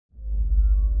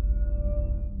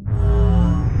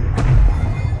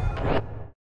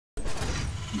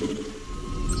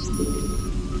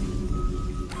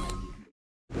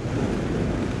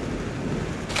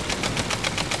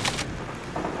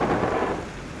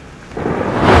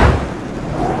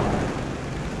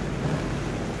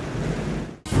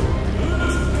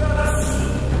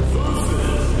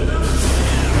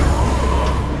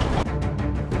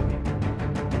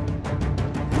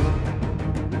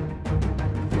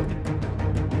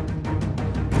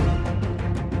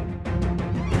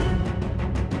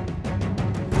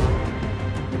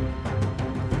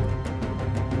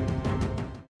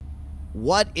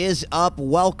What is up?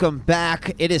 Welcome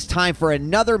back. It is time for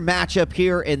another matchup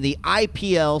here in the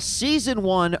IPL Season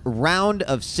 1 Round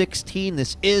of 16.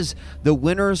 This is the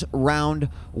Winners Round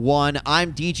 1.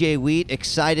 I'm djWHEAT,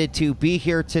 excited to be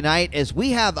here tonight as we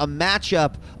have a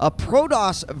matchup, a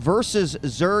Protoss versus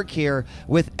Zerg here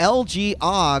with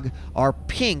djWHEAT, our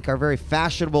pink, our very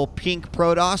fashionable pink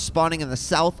Protoss spawning in the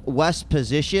southwest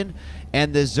position,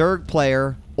 and the Zerg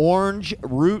player, orange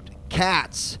root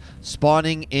CatZ,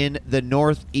 spawning in the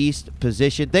northeast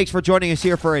position. Thanks for joining us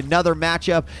here for another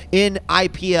matchup in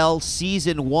IPL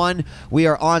Season 1. We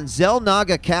are on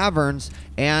Xel'Naga Caverns,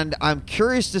 and I'm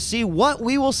curious to see what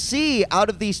we will see out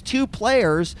of these two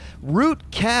players. Root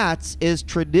CatZ is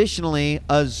traditionally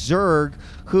a Zerg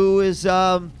who is,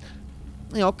 kind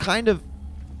of...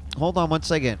 Hold on one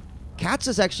second. CatZ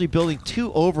is actually building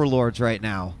two Overlords right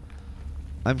now.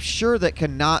 I'm sure that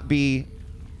cannot be...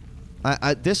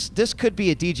 This could be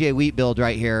a djWHEAT build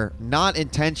right here. Not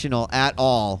intentional at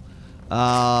all.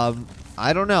 I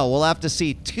don't know. We'll have to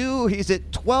see. He's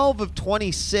at 12 of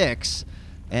 26.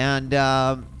 And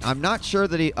I'm not sure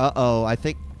that he... I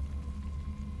think...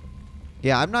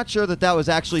 Yeah, I'm not sure that that was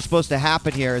actually supposed to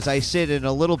happen here as I sit in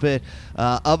a little bit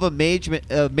of amazement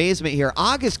here.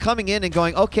 Og is coming in and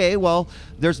going, okay, well,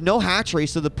 there's no hatchery,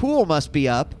 so the pool must be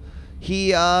up.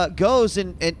 He goes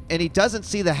and he doesn't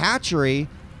see the hatchery,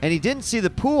 and he didn't see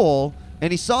the pool,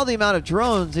 and he saw the amount of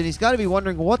drones, and he's got to be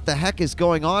wondering what the heck is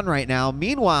going on right now.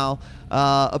 Meanwhile,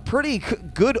 a pretty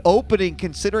good opening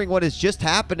considering what has just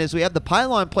happened is we have the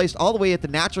pylon placed all the way at the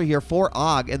natural here for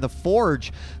Og, and the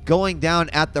forge going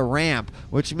down at the ramp,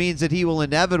 which means that he will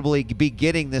inevitably be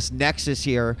getting this nexus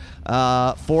here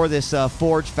for this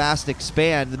forge fast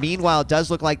expand. Meanwhile, it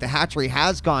does look like the hatchery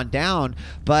has gone down,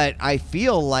 but I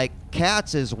feel like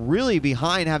CatZ is really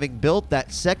behind, having built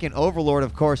that second Overlord.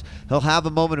 Of course, he'll have a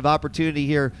moment of opportunity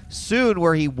here soon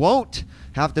where he won't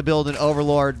have to build an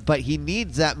Overlord, but he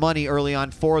needs that money early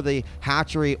on for the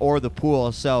hatchery or the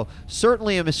pool. So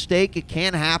certainly a mistake. It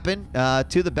can happen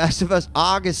to the best of us.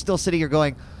 Og is still sitting here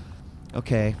going,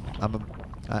 okay,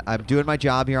 I'm doing my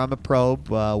job here. I'm a probe.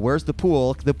 Where's the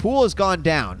pool? The pool has gone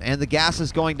down, and the gas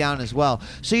is going down as well.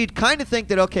 So you'd kind of think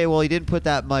that, okay, well, he didn't put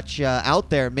that much out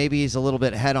there. Maybe he's a little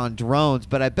bit ahead on drones.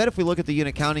 But I bet if we look at the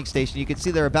unit counting station, you can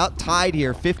see they're about tied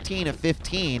here, 15 of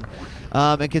 15.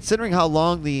 And considering how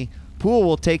long the pool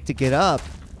will take to get up,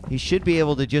 he should be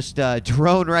able to just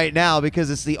drone right now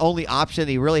because it's the only option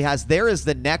he really has. There is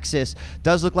the Nexus.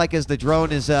 Does look like as the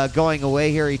drone is going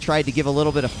away here, he tried to give a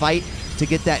little bit of fight to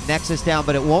get that Nexus down,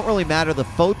 but it won't really matter. The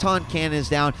photon cannon is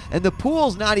down, and the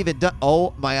pool's not even done.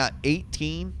 Oh, my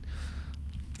 18.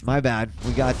 My bad.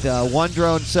 We got one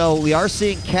drone. So we are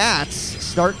seeing CatZ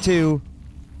start to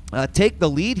take the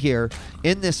lead here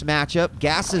in this matchup.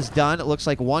 Gas is done. It looks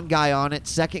like one guy on it.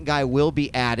 Second guy will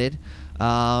be added.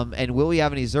 And will we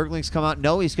have any Zerglings come out?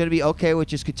 No, he's going to be okay with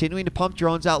just continuing to pump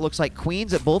drones out. Looks like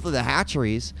queens at both of the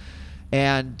hatcheries.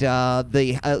 And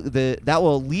that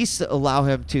will at least allow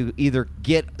him to either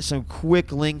get some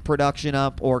quick ling production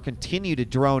up or continue to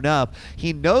drone up.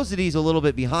 He knows that he's a little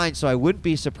bit behind, so I wouldn't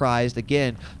be surprised,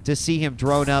 again, to see him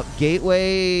drone up.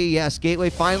 Gateway, yes, Gateway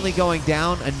finally going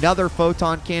down. Another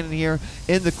photon cannon here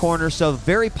in the corner. So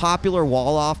very popular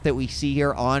wall off that we see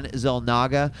here on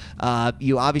Xel'Naga.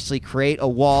 You obviously create a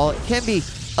wall. It can be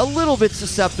a little bit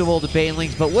susceptible to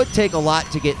banelings, but would take a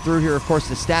lot to get through here. Of course,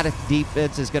 the static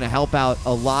defense is going to help out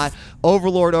a lot.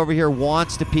 Overlord over here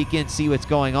wants to peek in, see what's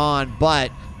going on, but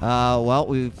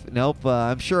well, nope.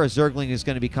 I'm sure a Zergling is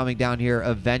going to be coming down here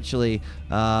eventually.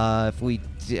 If we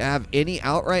have any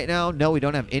out right now, no, we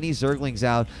don't have any Zerglings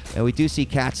out, and we do see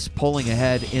CatZ pulling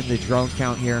ahead in the drone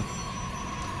count here.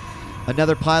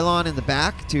 Another pylon in the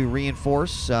back to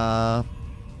reinforce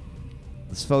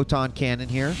this photon cannon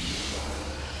here.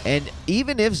 And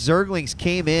even if Zerglings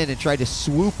came in and tried to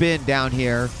swoop in down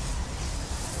here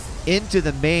into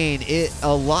the main,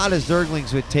 a lot of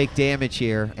Zerglings would take damage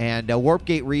here. And Warp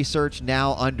Gate research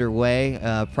now underway.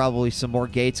 Probably some more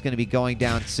gates going to be going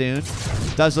down soon.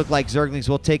 Does look like Zerglings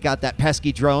will take out that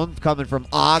pesky drone coming from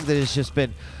Og that has just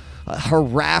been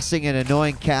harassing and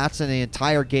annoying CatZ in the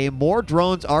entire game. More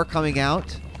drones are coming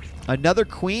out. Another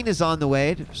queen is on the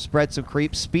way to spread some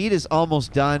creep. Speed is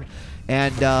almost done.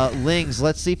 And Lings,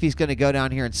 let's see if he's going to go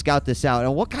down here and scout this out.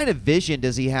 And what kind of vision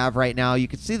does he have right now? You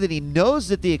can see that he knows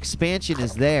that the expansion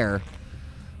is there,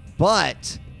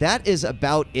 but that is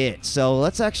about it. So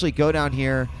let's actually go down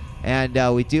here,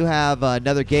 and we do have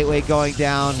another gateway going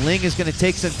down. Ling is going to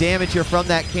take some damage here from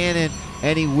that cannon,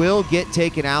 and he will get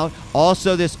taken out.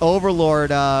 Also, this Overlord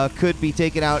could be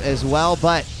taken out as well,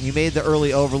 but he made the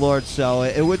early Overlord, so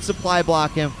it would supply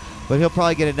block him. but he'll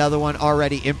probably get another one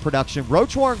already in production.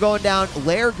 Roach Warren going down,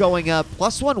 Lair going up,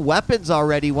 +1 weapons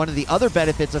already, one of the other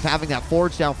benefits of having that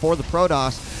forge down for the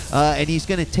Protoss, and he's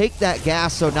going to take that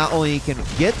gas so not only he can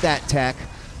get that tech,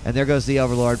 and there goes the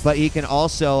Overlord, but he can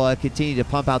also continue to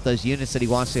pump out those units that he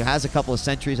wants to. Has a couple of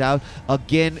sentries out.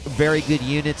 Again, very good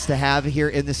units to have here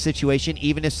in this situation,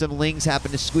 even if some Lings happen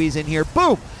to squeeze in here.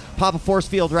 Boom! Pop a force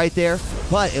field right there.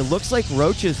 But it looks like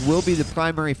Roaches will be the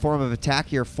primary form of attack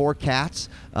here for CatZ.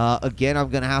 Again, I'm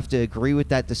going to have to agree with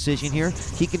that decision here.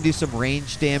 He can do some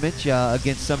range damage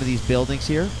against some of these buildings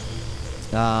here.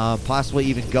 Possibly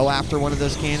even go after one of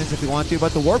those cannons if you want to.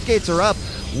 But the warp gates are up.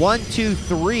 1, 2,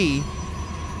 3.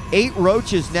 8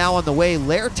 Roaches now on the way.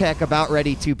 Lair Tech about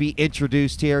ready to be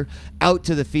introduced here out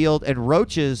to the field. And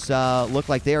Roaches look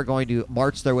like they are going to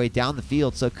march their way down the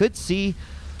field. So could see,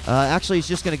 actually he's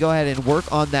just going to go ahead and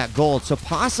work on that gold. So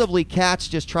possibly CatZ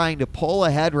just trying to pull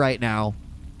ahead right now,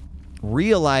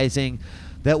 realizing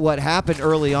that what happened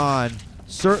early on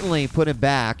certainly put him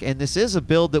back. And this is a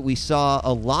build that we saw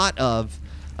a lot of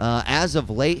as of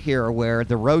late here, where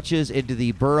the Roaches into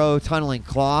the burrow tunneling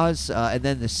claws, and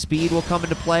then the speed will come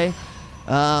into play.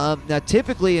 Now,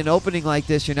 typically an opening like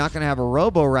this, you're not going to have a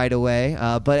robo right away,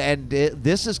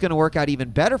 this is going to work out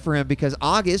even better for him because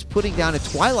Og is putting down a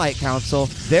Twilight Council.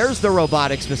 There's the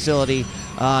robotics facility.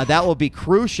 That will be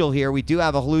crucial here. We do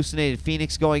have a hallucinated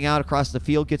Phoenix going out across the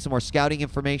field, get some more scouting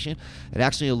information. It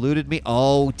actually eluded me.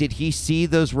 Oh, did he see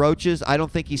those Roaches? I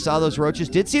don't think he saw those Roaches.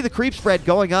 Did see the creep spread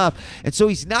going up, and so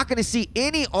he's not going to see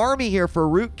any army here for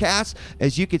Root CatZ.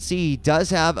 As you can see, he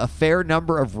does have a fair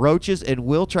number of Roaches and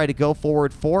will try to go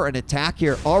forward for an attack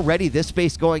here. Already this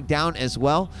base going down as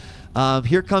well.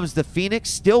 Here comes the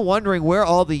Phoenix, still wondering where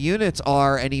all the units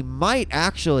are, and he might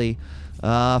actually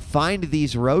find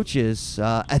these Roaches.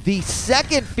 The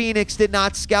second Phoenix did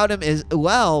not scout him as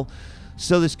well,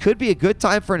 so this could be a good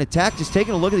time for an attack. Just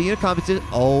taking a look at the unit competition.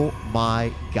 Oh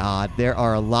my god, there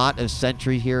are a lot of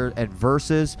sentry here and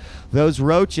versus those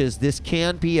Roaches. This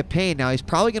can be a pain. Now he's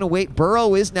probably going to wait.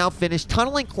 Burrow is now finished.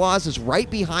 Tunneling Claws is right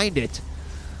behind it,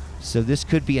 so this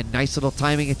could be a nice little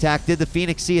timing attack. Did the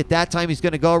Phoenix see at that time he's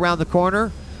going to go around the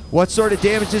corner? What sort of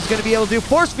damage is going to be able to do?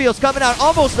 Force Field's coming out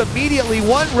almost immediately.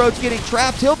 One Roach getting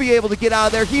trapped. He'll be able to get out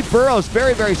of there. He burrows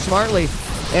very, very smartly.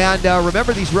 And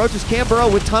remember, these Roaches can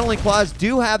burrow with Tunneling Claws,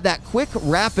 do have that quick,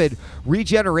 rapid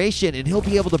regeneration, and he'll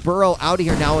be able to burrow out of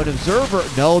here. Now, an Observer.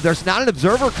 No, there's not an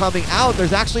Observer coming out.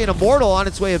 There's actually an Immortal on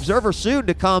its way. Observer soon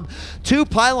to come. 2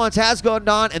 pylons has gone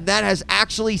on, and that has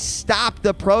actually stopped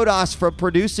the Protoss from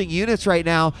producing units right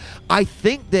now. I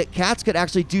think that CatZ could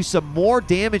actually do some more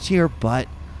damage here, but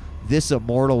this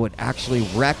Immortal would actually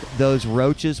wreck those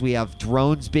Roaches. We have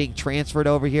drones being transferred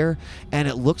over here, and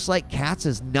it looks like CatZ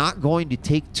is not going to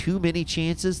take too many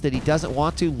chances that he doesn't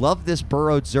want to. Love this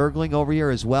burrowed Zergling over here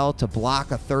as well to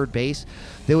block a third base.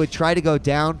 They would try to go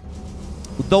down.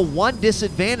 The one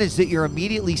disadvantage that you're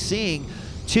immediately seeing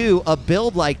to a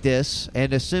build like this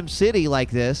and a Sim City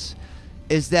like this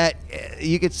is that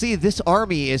you can see this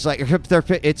army is like,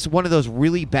 it's one of those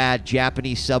really bad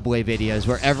Japanese subway videos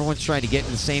where everyone's trying to get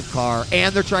in the same car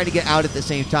and they're trying to get out at the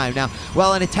same time. Now,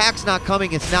 while an attack's not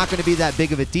coming, it's not going to be that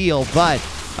big of a deal, but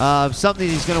something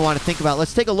he's going to want to think about.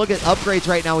 Let's take a look at upgrades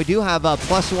right now. We do have a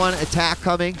 +1 attack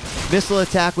coming, missile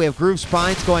attack. We have Groove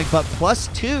Spines going, but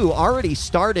 +2 already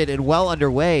started and well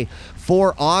underway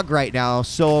for Og right now,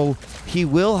 so he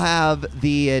will have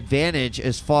the advantage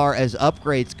as far as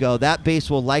upgrades go. That base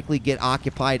will likely get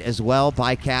occupied as well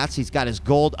by CatZ. He's got his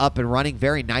gold up and running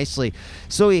very nicely,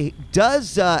 so he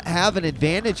does have an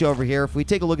advantage over here. If we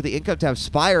take a look at the income tab,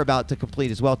 Spire about to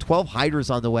complete as well. 12 Hydras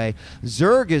on the way.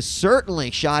 Zerg is certainly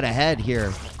shot ahead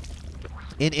here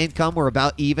in income. We're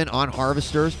about even on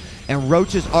Harvesters, and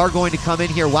Roaches are going to come in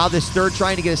here while this third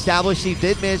trying to get established. He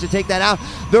did manage to take that out.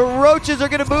 The Roaches are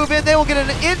going to move in. They will get an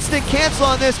instant cancel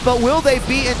on this, but will they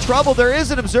be in trouble? There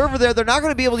is an Observer there. They're not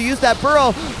going to be able to use that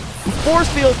burrow. Force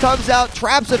Field comes out,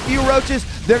 traps a few Roaches.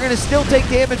 They're going to still take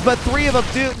damage, but 3 of them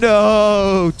do.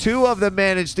 No, 2 of them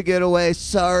managed to get away.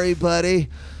 Sorry, buddy.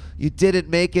 You didn't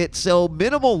make it. So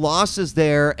minimal losses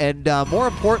there, and more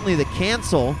importantly, the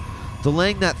cancel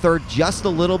delaying that third just a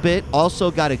little bit.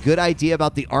 Also got a good idea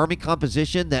about the army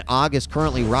composition that Og is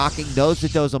currently rocking. Knows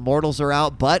that those Immortals are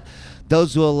out, but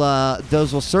those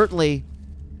will certainly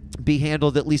be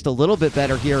handled at least a little bit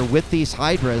better here with these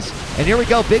Hydras. And here we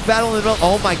go, big battle in the middle.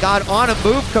 Oh my god, on a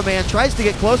move command, tries to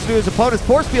get closer to his opponent's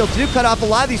force fields. Do cut off a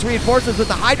lot of these reinforcements with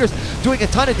the Hydras doing a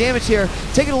ton of damage here.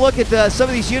 Taking a look at some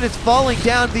of these units falling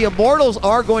down. The Immortals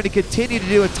are going to continue to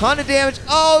do a ton of damage.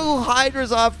 Oh,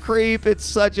 Hydras off creep. It's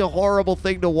such a horrible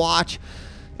thing to watch.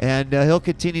 And he'll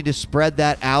continue to spread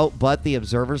that out, but the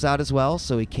Observer's out as well,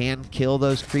 so he can kill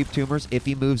those creep tumors if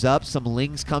he moves up. Some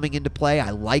Lings coming into play. I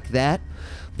like that.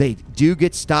 They do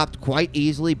get stopped quite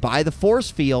easily by the force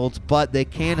fields, but they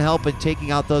can help in taking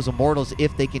out those Immortals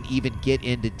if they can even get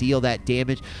in to deal that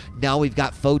damage. Now we've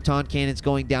got Photon Cannons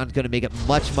going down. It's going to make it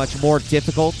much, much more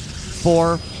difficult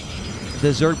for the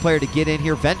Zerg player to get in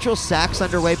here. Ventral Sacs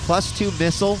underway, +2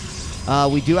 missile.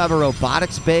 We do have a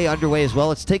robotics bay underway as well.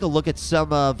 Let's take a look at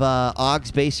some of Ogg's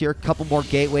base here. A couple more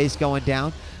gateways going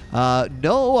down.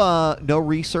 No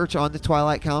research on the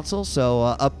Twilight Council,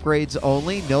 so upgrades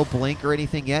only. No blink or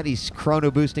anything yet. He's chrono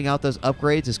boosting out those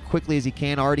upgrades as quickly as he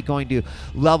can. Already going to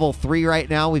level 3 right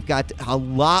now. We've got a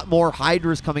lot more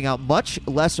Hydras coming out. Much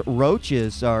less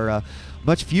Roaches, or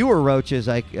much fewer Roaches,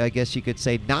 I guess you could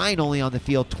say. 9 only on the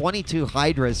field, 22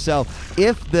 Hydras. So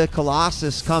if the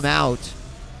Colossus come out,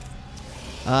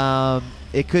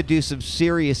 it could do some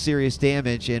serious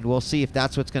damage, and we'll see if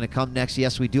that's what's going to come next.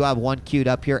 Yes, we do have one queued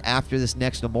up here after this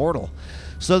next Immortal.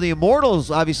 So the Immortal's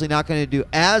obviously not going to do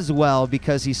as well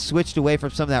because he's switched away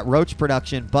from some of that Roach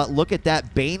production, but look at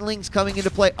that. Banelings coming into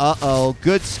play. Uh-oh.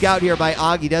 Good scout here by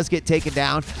Ogg. He does get taken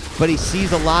down, but he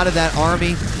sees a lot of that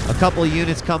army. A couple of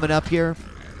units coming up here.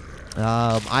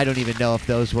 I don't even know if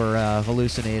those were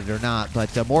hallucinated or not,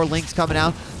 but more Lings coming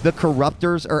out. The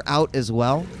Corruptors are out as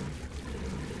well.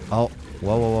 Oh,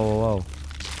 whoa.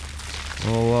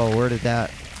 Where did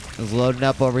that? It was loading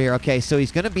up over here. Okay, so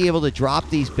he's going to be able to drop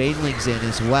these Banelings in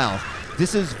as well.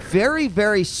 This is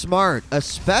very smart,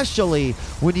 especially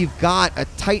when you've got a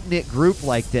tight-knit group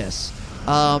like this.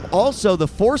 Also, the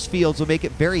force fields will make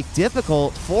it very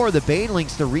difficult for the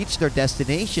Banelings to reach their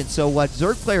destination. So what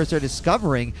Zerg players are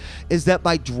discovering is that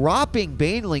by dropping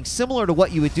Banelings, similar to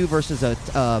what you would do versus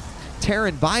a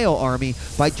Terran Bio army,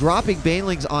 by dropping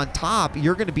Banelings on top,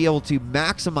 you're going to be able to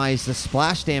maximize the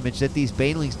splash damage that these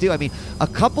Banelings do. I mean, a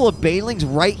couple of Banelings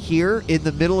right here in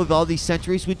the middle of all these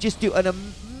sentries would just do a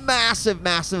massive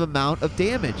amount of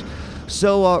damage.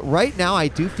 So right now, I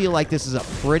do feel like this is a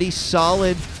pretty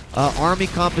solid army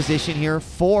composition here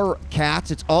for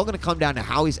CatZ. It's all going to come down to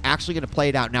how he's actually going to play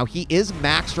it out. Now, he is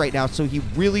maxed right now, so he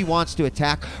really wants to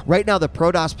attack. Right now, the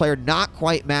Protoss player not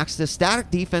quite maxed. The static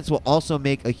defense will also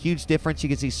make a huge difference. You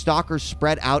can see Stalkers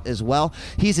spread out as well.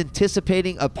 He's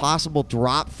anticipating a possible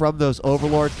drop from those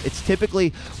Overlords. It's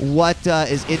typically what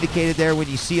is indicated there when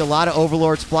you see a lot of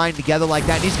Overlords flying together like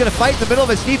that. And he's going to fight in the middle of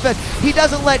his defense. He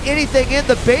doesn't let anything in.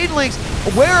 The Banelings,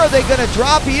 where are they going to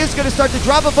drop? He is going to start to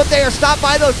drop them, but they are stopped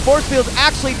by those force fields,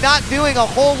 actually not doing a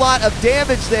whole lot of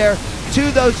damage there to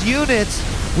those units.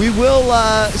 We will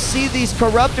see these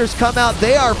Corruptors come out.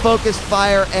 They are focused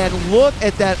fire, and look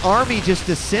at that army just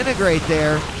disintegrate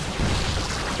there.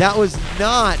 That was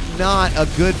not a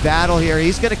good battle here.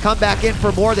 He's going to come back in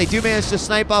for more. They do manage to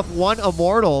snipe off one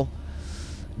Immortal.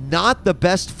 Not the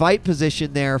best fight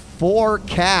position there for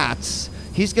CatZ.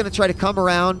 He's going to try to come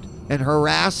around and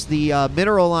harass the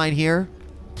mineral line here.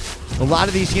 A lot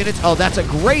of these units. Oh, that's a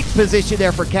great position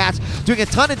there for CatZ. Doing a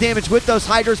ton of damage with those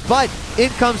Hydras, but in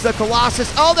comes the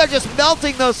Colossus. Oh, they're just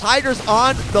melting those Hydras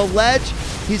on the ledge.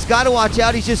 He's got to watch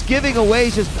out. He's just giving away.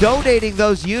 He's just donating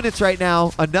those units right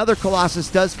now. Another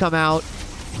Colossus does come out.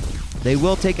 They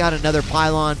will take out another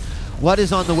pylon. What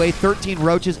is on the way? 13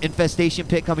 Roaches, Infestation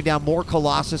Pit coming down. More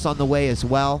Colossus on the way as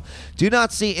well. Do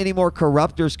not see any more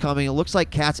Corruptors coming. It looks like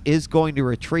CatZ is going to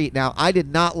retreat. Now, I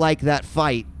did not like that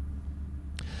fight.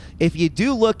 If you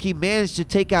do look, he managed to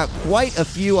take out quite a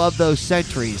few of those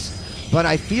sentries. But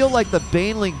I feel like the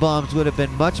Baneling bombs would have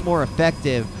been much more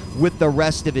effective with the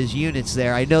rest of his units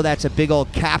there. I know that's a big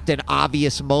old Captain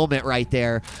Obvious moment right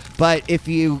there. But if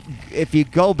you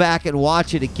go back and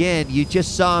watch it again, you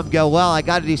just saw him go, well, I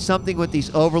got to do something with these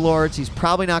Overlords. He's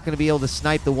probably not going to be able to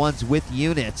snipe the ones with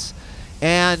units.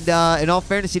 And in all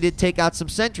fairness, he did take out some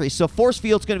sentries. So force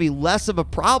field's going to be less of a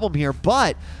problem here,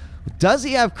 but does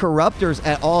he have Corruptors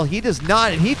at all? He does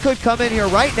not, and he could come in here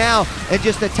right now and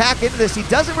just attack into this. He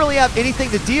doesn't really have anything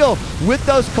to deal with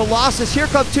those Colossus. Here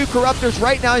come two Corruptors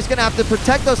right now. He's going to have to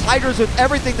protect those Hydras with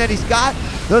everything that he's got.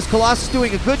 Those Colossus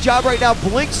doing a good job right now.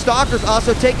 Blink Stalkers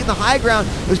also taking the high ground.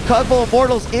 There's a couple of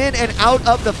Immortals in and out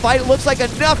of the fight. It looks like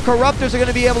enough Corruptors are going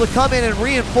to be able to come in and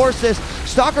reinforce this.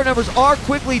 Stalker numbers are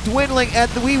quickly dwindling,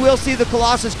 and we will see the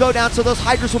Colossus go down, so those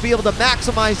Hydras will be able to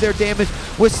maximize their damage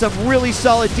with some really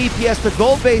solid DPS. The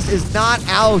gold base is not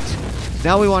out.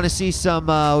 Now we want to see some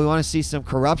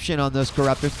corruption on those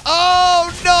Corruptors.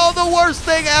 Oh no, the worst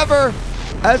thing ever.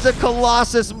 as a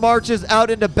Colossus marches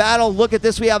out into battle. Look at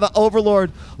this. We have an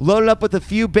Overlord loaded up with a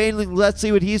few Baneling. Let's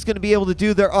see what he's going to be able to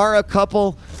do. There are a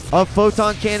couple of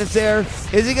Photon Cannons there.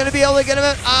 Is he going to be able to get him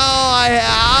out?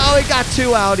 Oh, he got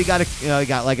 2 out. He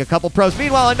got like a couple pros.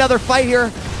 Meanwhile, another fight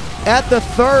here at the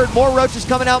third. More Roaches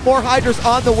coming out. More Hydras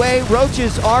on the way.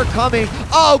 Roaches are coming.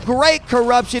 Oh, great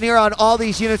corruption here on all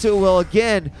these units. It will,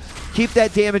 again, keep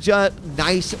that damage up.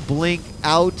 Nice blink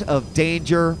out of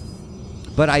danger.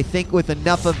 But I think with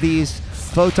enough of these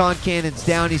Photon Cannons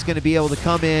down, he's going to be able to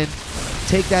come in,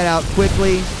 take that out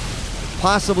quickly,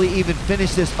 possibly even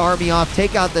finish this army off,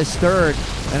 take out this third.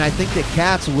 And I think that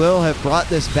CatZ will have brought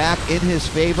this back in his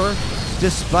favor,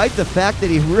 despite the fact that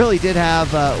he really did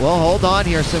have, well, hold on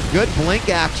here, some good blink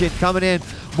action coming in.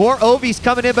 More Ovies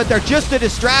coming in, but they're just a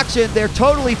distraction. They're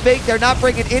totally fake. They're not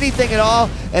bringing anything at all.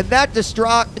 And that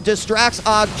distracts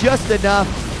Og just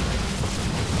enough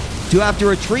to have to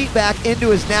retreat back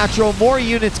into his natural. More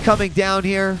units coming down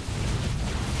here.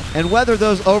 And whether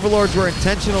those Overlords were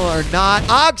intentional or not,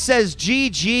 Og says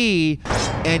GG,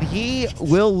 and he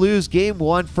will lose game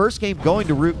 1. First game going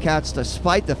to Root CatZ,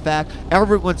 despite the fact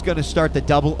everyone's going to start the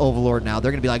double Overlord now.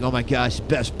 They're going to be like, oh my gosh,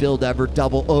 best build ever,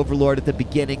 double Overlord at the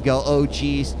beginning, go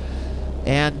OGs.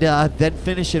 And then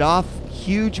finish it off.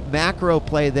 Huge macro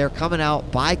play there coming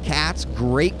out by CatZ.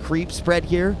 Great creep spread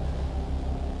here.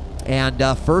 And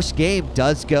first game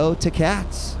does go to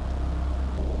CatZ.